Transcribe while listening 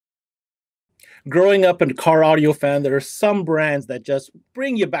Growing up a car audio fan, there are some brands that just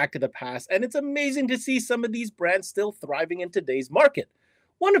bring you back to the past, and it's amazing to see some of these brands still thriving in today's market.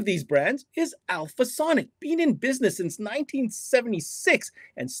 One of these brands is Alphasonik, been in business since 1976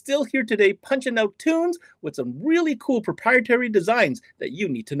 and still here today punching out tunes with some really cool proprietary designs that you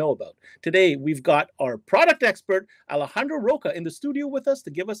need to know about. Today, we've got our product expert, Alejandro Roca, in the studio with us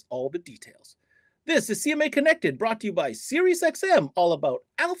to give us all the details. This is CMA Connected, brought to you by SiriusXM, all about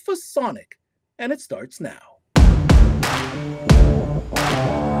Alphasonik. And it starts now.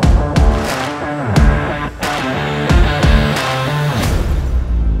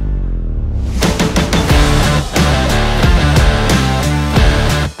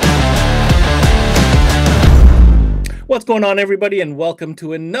 What's going on, everybody, and welcome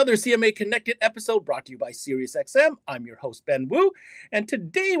to another CMA Connected episode brought to you by SiriusXM. I'm your host, Ben Wu, and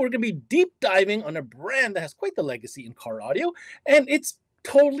today we're going to be deep diving on a brand that has quite the legacy in car audio, and it's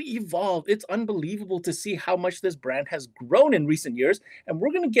totally evolved. It's unbelievable to see how much this brand has grown in recent years, and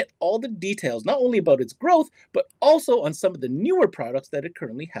we're going to get all the details, not only about its growth, but also on some of the newer products that it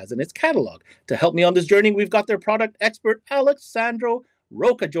currently has in its catalog. To help me on this journey, we've got their product expert, Alejandro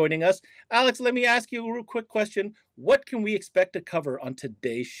Roca, joining us. Alex, let me ask you a real quick question. What can we expect to cover on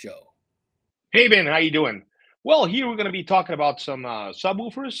today's show? Hey, Ben, how you doing? Well, here we're going to be talking about some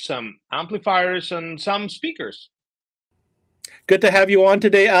subwoofers, some amplifiers, and some speakers. Good to have you on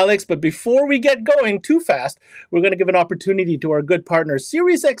today, Alex. But before we get going too fast, we're going to give an opportunity to our good partner,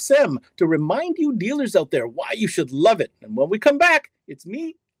 SiriusXM, to remind you dealers out there why you should love it. And when we come back, it's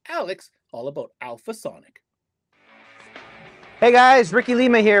me, Alex, all about Alphasonik. Hey guys, Ricky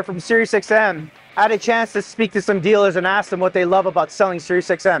Lima here from SiriusXM. I had a chance to speak to some dealers and ask them what they love about selling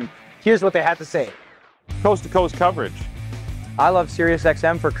SiriusXM. Here's what they had to say. Coast-to-coast coverage. I love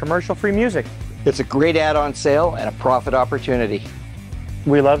SiriusXM for commercial-free music. It's a great add-on sale and a profit opportunity.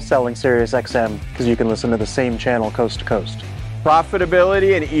 We love selling SiriusXM because you can listen to the same channel coast to coast.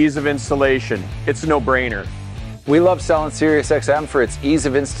 Profitability and ease of installation. It's a no-brainer. We love selling SiriusXM for its ease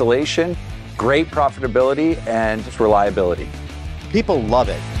of installation, great profitability, and reliability. People love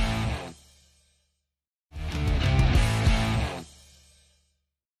it.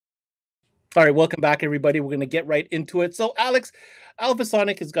 All right, welcome back, everybody. We're going to get right into it. So, Alex,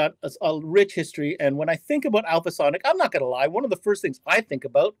 Alphasonik has got a rich history, and when I think about Alphasonik, I'm not going to lie, one of the first things I think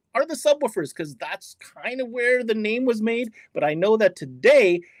about are the subwoofers, because that's kind of where the name was made. But I know that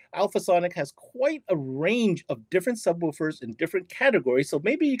today, Alphasonik has quite a range of different subwoofers in different categories, so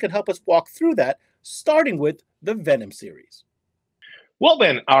maybe you could help us walk through that, starting with the VENUM series. Well,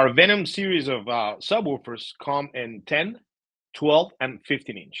 Ben, our VENUM series of subwoofers come in 10, 12, and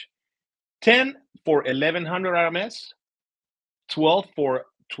 15-inch. 10 for 1100 RMS, 12 for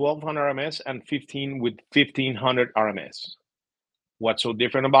 1200 RMS, and 15 with 1500 RMS. What's so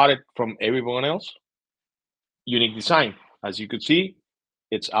different about it from everyone else? Unique design. As you could see,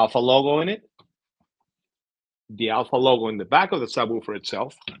 it's Alpha logo in it, the Alpha logo in the back of the subwoofer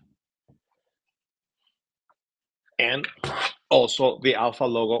itself, and also the Alpha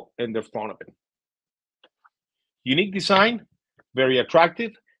logo in the front of it. Unique design, very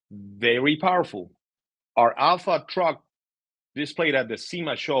attractive, very powerful. Our Alpha truck displayed at the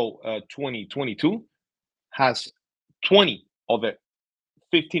SEMA show 2022 has 20 of the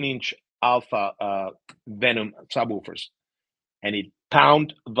 15-inch Alpha VENUM subwoofers, and it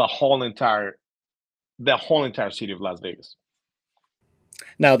pound the whole entire city of Las Vegas.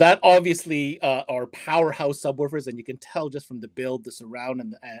 Now, that obviously are powerhouse subwoofers, and you can tell just from the build, the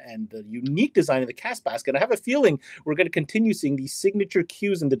surround, and the unique design of the cast basket. I have a feeling we're going to continue seeing these signature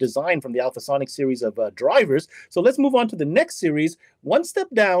cues in the design from the Alphasonik series of drivers. So let's move on to the next series, one step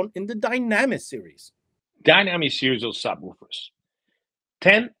down in the DYNAMIS series. DYNAMIS series of subwoofers,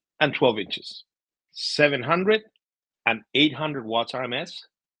 10 and 12 inches, 700 and 800 watts RMS,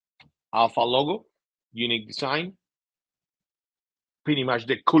 Alpha logo, unique design, pretty much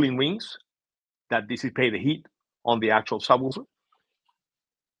the cooling rings that dissipate the heat on the actual subwoofer.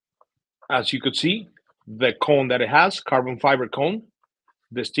 As you could see, the cone that it has, carbon fiber cone,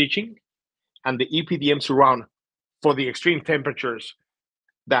 the stitching, and the EPDM surround for the extreme temperatures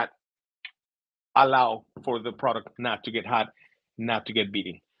that allow for the product not to get hot, not to get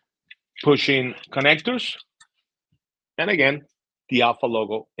beaten. Push-in connectors, and again, the Alpha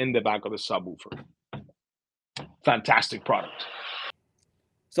logo in the back of the subwoofer. Fantastic product.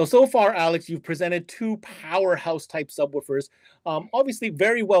 So far, Alex, you've presented two powerhouse type subwoofers, obviously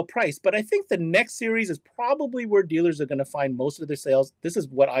very well priced, but I think the next series is probably where dealers are going to find most of their sales. This is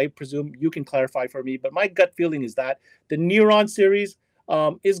what I presume. You can clarify for me, but my gut feeling is that the NEURON series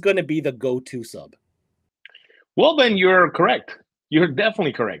is going to be the go-to sub. Well, then you're correct. You're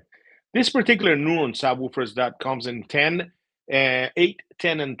definitely correct. This particular Neuron subwoofers that comes in 10, 8,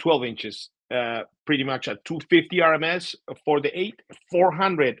 10, and 12 inches, pretty much at 250 RMS for the 8,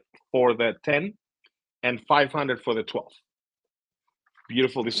 400 for the 10, and 500 for the 12.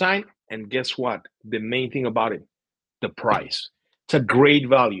 Beautiful design, and guess what? The main thing about it, the price. It's a great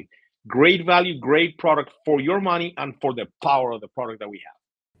value, great product for your money and for the power of the product that we have.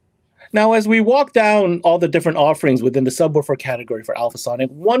 Now, as we walk down all the different offerings within the subwoofer category for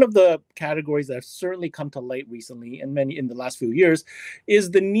Alphasonic, one of the categories that have certainly come to light recently and many in the last few years is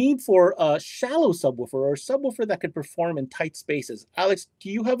the need for a shallow subwoofer or a subwoofer that could perform in tight spaces. Alex,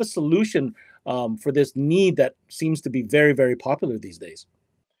 do you have a solution for this need that seems to be very, very popular these days?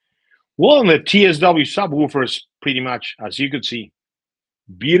 Well, the TSW subwoofers, pretty much, as you could see,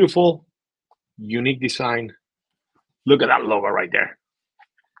 beautiful, unique design. Look at that logo right there.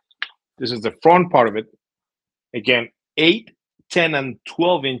 This is the front part of it. Again, 8, 10, and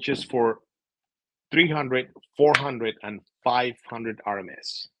 12 inches for 300, 400, and 500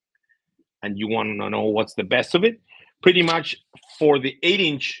 RMS. And you want to know what's the best of it? Pretty much for the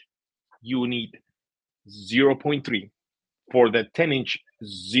 8-inch, you need 0.3. For the 10-inch,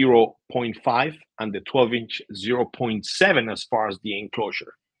 0.5, and the 12-inch, 0.7 as far as the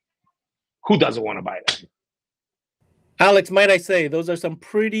enclosure. Who doesn't want to buy that? Alex, might I say, those are some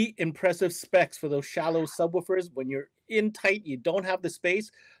pretty impressive specs for those shallow subwoofers. When you're in tight, you don't have the space,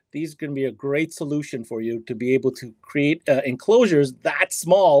 these are going to be a great solution for you to be able to create enclosures that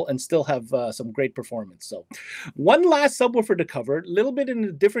small and still have some great performance. So one last subwoofer to cover, a little bit in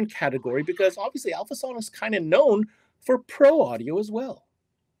a different category, because obviously Alphasonic is kind of known for pro audio as well.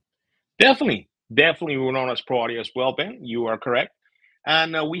 Definitely we're known as pro audio as well, Ben. You are correct.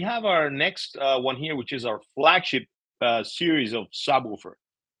 And we have our next one here, which is our flagship series of subwoofer.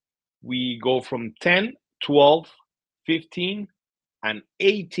 We go from 10, 12, 15, and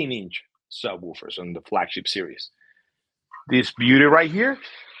 18-inch subwoofers on the flagship series. This beauty right here,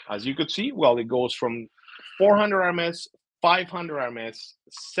 as you could see, well, it goes from 400 RMS, 500 RMS,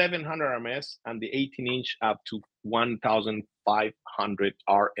 700 RMS, and the 18-inch up to 1,500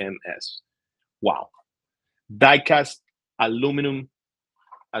 RMS. Wow. Die-cast aluminum,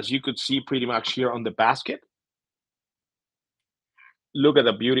 as you could see pretty much here on the basket. Look at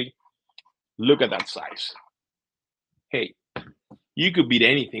the beauty. Look at that size. Hey, you could beat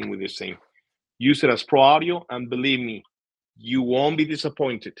anything with this thing. Use it as pro audio, and believe me, you won't be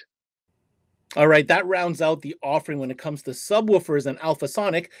disappointed. All right, that rounds out the offering when it comes to subwoofers and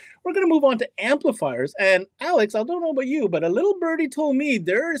Alphasonic. We're going to move on to amplifiers. And Alex, I don't know about you, but a little birdie told me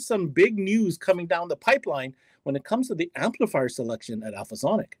there is some big news coming down the pipeline when it comes to the amplifier selection at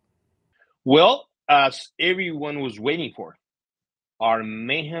Alphasonic. Well, as everyone was waiting for, our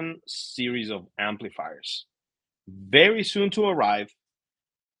Mayhem series of amplifiers. Very soon to arrive,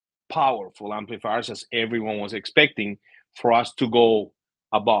 powerful amplifiers as everyone was expecting for us to go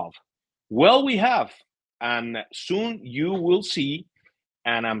above. Well, we have, and soon you will see,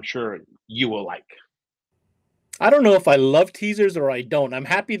 and I'm sure you will like. I don't know if I love teasers or I don't. I'm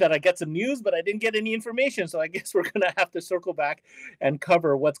happy that I get some news, but I didn't get any information. So I guess we're going to have to circle back and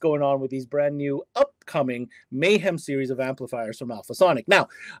cover what's going on with these brand new upcoming Mayhem series of amplifiers from Alphasonic. Now,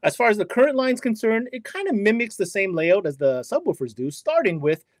 as far as the current line is concerned, it kind of mimics the same layout as the subwoofers do, starting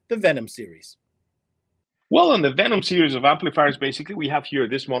with the VENUM series. Well, in the VENUM series of amplifiers, basically, we have here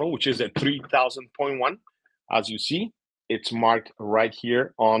this model, which is a 3000.1. As you see, it's marked right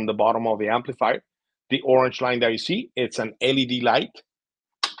here on the bottom of the amplifier. The orange line that you see, it's an LED light.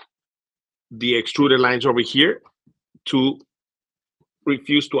 The extruded lines over here to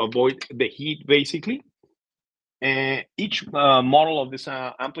refuse to avoid the heat, basically. And each model of this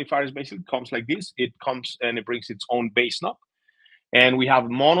amplifier basically comes like this. It comes and it brings its own bass knob. And we have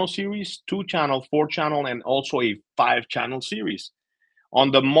mono series, 2-channel, 4-channel, and also a 5-channel series.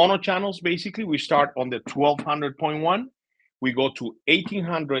 On the mono channels, basically, we start on the 1200.1. We go to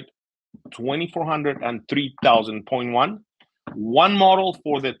 1800, 2400, and 3000.1. One model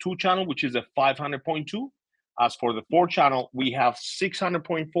for the 2-channel, which is a 500.2. As for the 4-channel, we have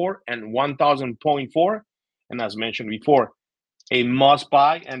 600.4 and 1000.4. And as mentioned before, a must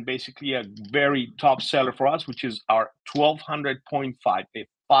buy and basically a very top seller for us, which is our 1200.5, a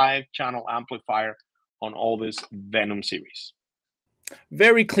 5-channel amplifier on all this VENUM series.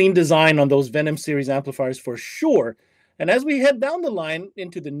 Very clean design on those VENUM series amplifiers for sure. And as we head down the line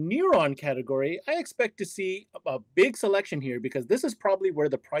into the Neuron category, I expect to see a big selection here because this is probably where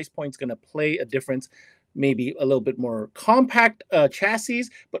the price point is going to play a difference. Maybe a little bit more compact chassis,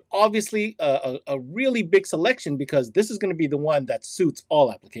 but obviously a really big selection because this is going to be the one that suits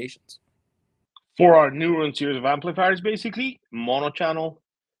all applications. For our Neuron series of amplifiers, basically, mono channel,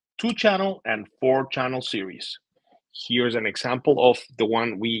 2-channel and 4-channel series. Here's an example of the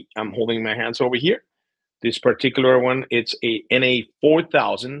one I'm holding in my hands over here. This particular one, it's a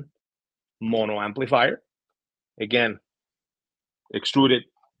NA4000 mono amplifier. Again, extruded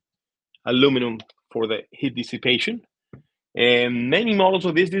aluminum for the heat dissipation. And many models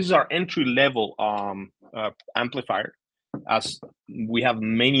of this is our entry-level amplifier. As we have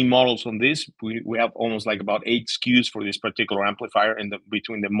many models on this, we have almost like about 8 SKUs for this particular amplifier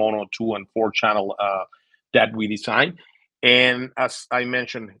between the mono 2 and 4 channel that we design. And as I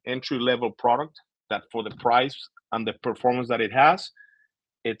mentioned, entry-level product that for the price and the performance that it has,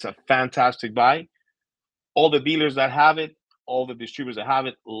 it's a fantastic buy. All the dealers that have it, all the distributors that have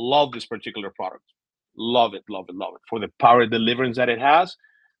it, love this particular product. Love it, love it, love it for the power deliverance that it has.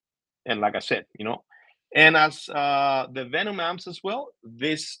 And like I said, and as the VENUM amps as well,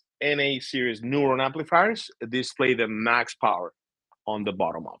 this NA series NEURON amplifiers display the max power on the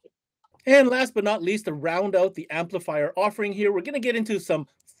bottom of it. And last but not least, to round out the amplifier offering here, we're going to get into some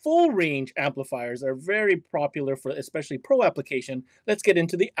full range amplifiers that are very popular for especially pro application. Let's get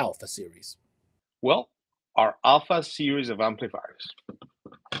into the Alpha series. Well, our Alpha series of amplifiers.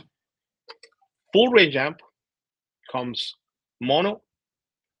 Full range amp comes mono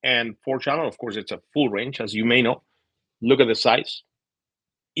and 4-channel. Of course, it's a full range, as you may know. Look at the size.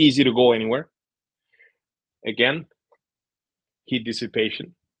 Easy to go anywhere. Again, heat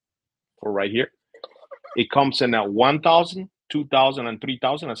dissipation for right here. It comes in at 1,000, 2,000, and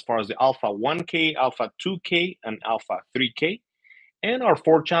 3,000 as far as the Alpha 1K, Alpha 2K, and Alpha 3K. And our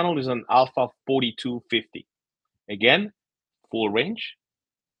 4-channel is an Alpha 4250. Again, full range.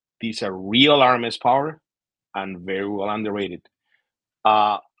 These are real RMS power and very well underrated.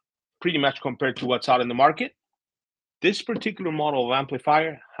 Pretty much compared to what's out in the market, this particular model of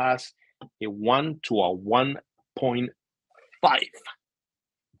amplifier has a 1 to a 1.5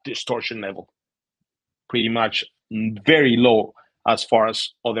 distortion level. Pretty much very low as far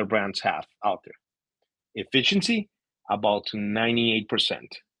as other brands have out there. Efficiency, about 98%.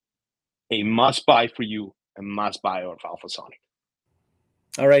 A must buy for you, a must buy of Alphasonic.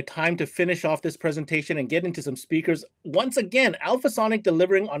 All right, time to finish off this presentation and get into some speakers. Once again, Alphasonic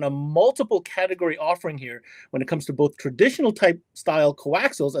delivering on a multiple category offering here when it comes to both traditional type style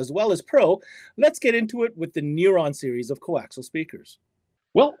coaxials as well as pro. Let's get into it with the NEURON series of coaxial speakers.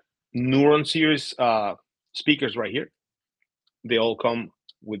 Well, NEURON series speakers right here. They all come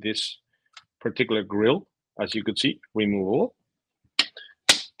with this particular grill, as you could see, removable.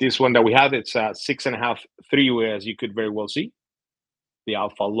 This one that we have, it's a 6.5 three-way, as you could very well see. The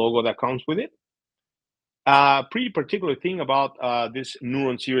Alpha logo that comes with it. Pretty particular thing about this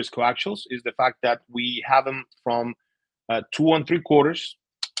NEURON series coaxials is the fact that we have them from 2 3/4,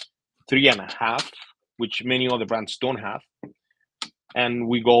 3.5, which many other brands don't have. And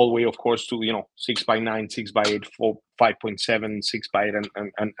we go all the way, of course, to 6x9, 6x8, 5.7,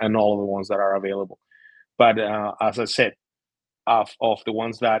 6x8, and all of the ones that are available. But as I said, of the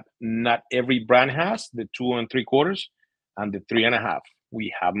ones that not every brand has, the 2 3/4 and the 3.5,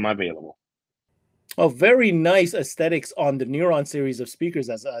 we have them available. Oh, very nice aesthetics on the NEURON series of speakers,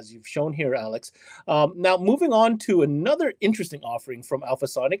 as you've shown here, Alex. Now, moving on to another interesting offering from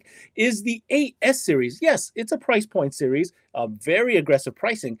Alphasonic is the AS series. Yes, it's a price point series, very aggressive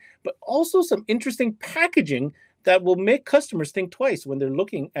pricing, but also some interesting packaging that will make customers think twice when they're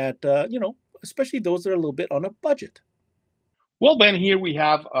looking at, especially those that are a little bit on a budget. Well, Ben, here we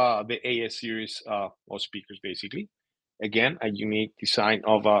have the AS series of speakers, basically. Again, a unique design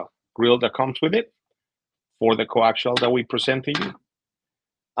of a grill that comes with it for the coaxial that we present to you.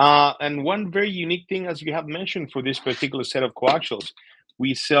 And one very unique thing, as you have mentioned, for this particular set of coaxials,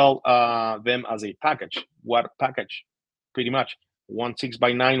 we sell them as a package. What package? Pretty much 1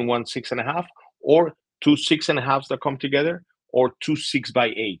 6x9, 1 6.5, or 2 6.5s that come together, or 2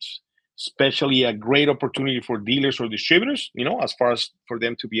 6x8s. Especially a great opportunity for dealers or distributors, as far as for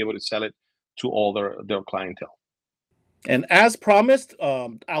them to be able to sell it to all their clientele. And as promised,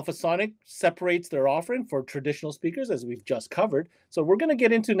 Alphasonic separates their offering for traditional speakers, as we've just covered. So we're going to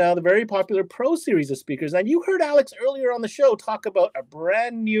get into now the very popular Pro series of speakers. And you heard Alex earlier on the show talk about a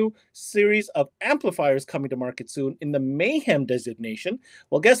brand new series of amplifiers coming to market soon in the Mayhem designation.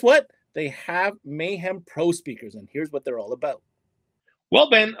 Well, guess what? They have Mayhem Pro speakers, and here's what they're all about. Well,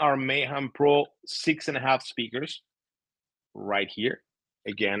 Ben, our Mayhem Pro 6.5 speakers right here,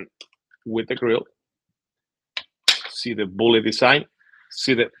 again, with the grill. See the bullet design,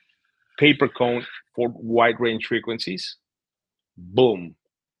 see the paper cone for wide range frequencies. Boom.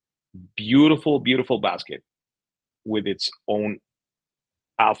 Beautiful, beautiful basket with its own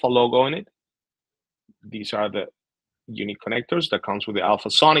Alpha logo in it. These are the unique connectors that comes with the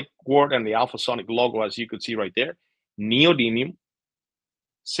Alphasonic word and the Alphasonic logo, as you could see right there. Neodymium,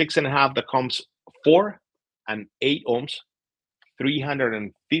 6.5 that comes 4 and 8 ohms,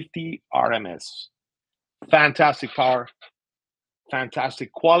 350 RMS. Fantastic power,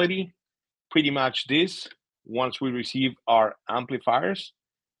 fantastic quality. Pretty much this, once we receive our amplifiers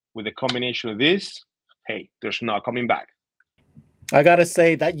with a combination of this, hey, there's no coming back. I gotta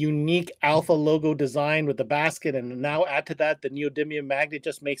say that unique Alpha logo design with the basket, and now add to that the neodymium magnet,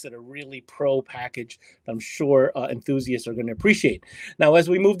 just makes it a really pro package that I'm sure enthusiasts are going to appreciate. Now, as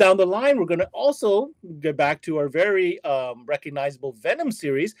we move down the line, we're going to also get back to our very recognizable VENUM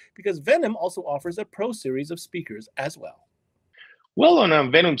series, because VENUM also offers a pro series of speakers as well. Well, on a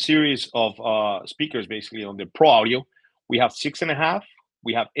VENUM series of speakers, basically on the Pro Audio, we have 6.5,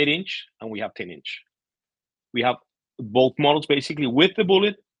 we have 8-inch, and we have 10-inch. We have both models basically with the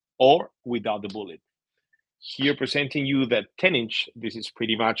bullet or without the bullet. Here presenting you the 10-inch, this is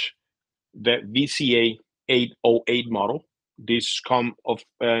pretty much the VCA 808 model. This come of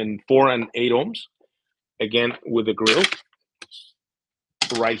 4 and 8 ohms, again with the grill,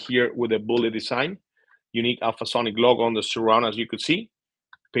 right here with the bullet design, unique Alphasonic logo on the surround, as you could see,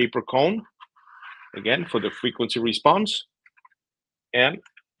 paper cone, again for the frequency response, and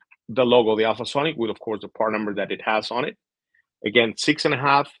the logo, the Alphasonic, with of course the part number that it has on it. Again,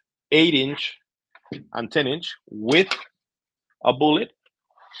 6.5, 8-inch, and 10-inch with a bullet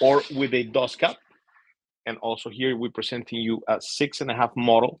or with a dust cap. And also here we're presenting you a 6.5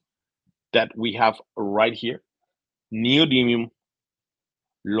 model that we have right here. Neodymium,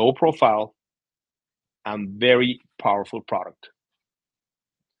 low profile, and very powerful product.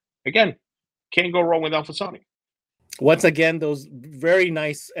 Again, can't go wrong with Alphasonic. Once again, those very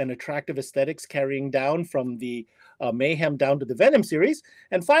nice and attractive aesthetics carrying down from the Mayhem down to the VENUM series.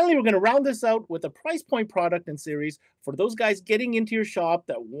 And finally, we're going to round this out with a price point product and series for those guys getting into your shop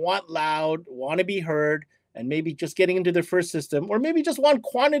that want loud, want to be heard, and maybe just getting into their first system, or maybe just want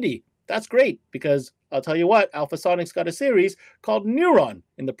quantity. That's great, because I'll tell you what, Alphasonic's got a series called NEURON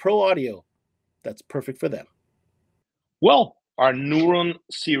in the Pro Audio. That's perfect for them. Well, our NEURON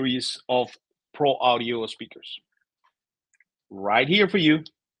series of Pro Audio speakers. Right here for you,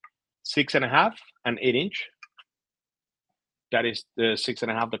 6.5 and 8-inch. That is the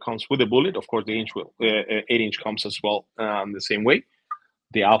 6.5 that comes with the bullet. Of course, the 8-inch comes as well the same way.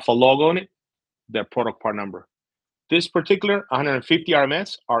 The Alpha logo on it, the product part number. This particular 150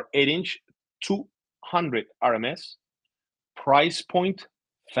 RMS, our 8-inch 200 RMS. Price point,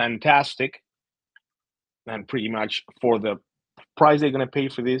 fantastic. And pretty much for the price they're going to pay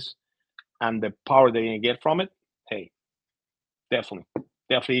for this and the power they're going to get from it, hey,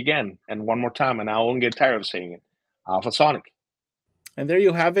 definitely again, and one more time, and I won't get tired of saying it, Alphasonic. And there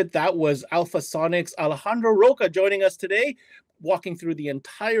you have it. That was Alphasonic's Alejandro Roca joining us today, walking through the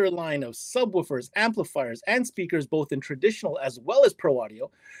entire line of subwoofers, amplifiers, and speakers, both in traditional as well as pro audio.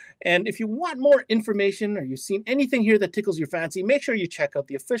 And if you want more information, or you've seen anything here that tickles your fancy, make sure you check out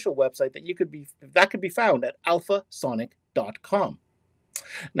the official website that could be found at alphasonic.com.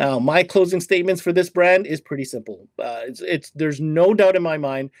 Now, my closing statements for this brand is pretty simple. There's no doubt in my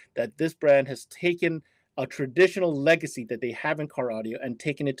mind that this brand has taken a traditional legacy that they have in car audio and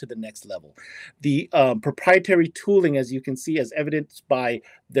taken it to the next level. The proprietary tooling, as you can see, as evidenced by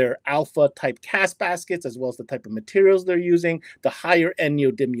their Alpha type cast baskets, as well as the type of materials they're using, the higher end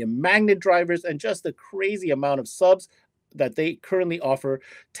neodymium magnet drivers, and just the crazy amount of subs that they currently offer,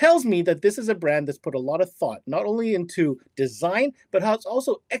 tells me that this is a brand that's put a lot of thought, not only into design, but how it's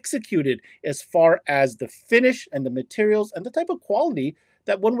also executed as far as the finish and the materials and the type of quality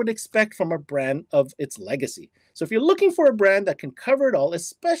that one would expect from a brand of its legacy. So if you're looking for a brand that can cover it all,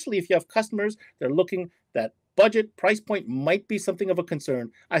 especially if you have customers that are looking that budget, price point might be something of a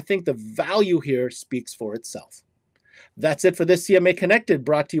concern, I think the value here speaks for itself. That's it for this CMA Connected,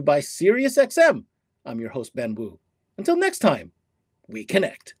 brought to you by SiriusXM. I'm your host, Ben Wu. Until next time, we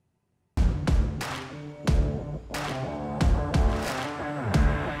connect.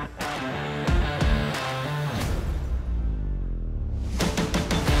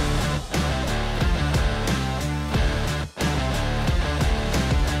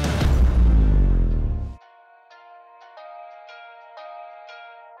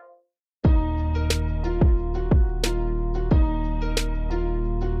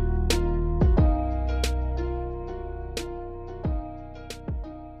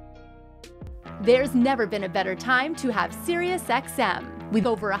 There's never been a better time to have SiriusXM with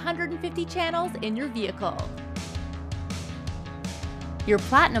over 150 channels in your vehicle. Your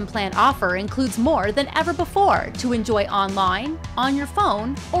Platinum Plan offer includes more than ever before to enjoy online, on your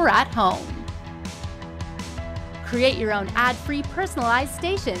phone, or at home. Create your own ad-free personalized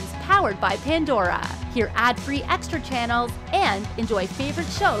stations powered by Pandora. Hear ad-free extra channels and enjoy favorite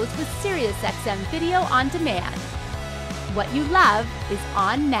shows with SiriusXM Video on Demand. What you love is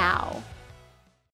on now.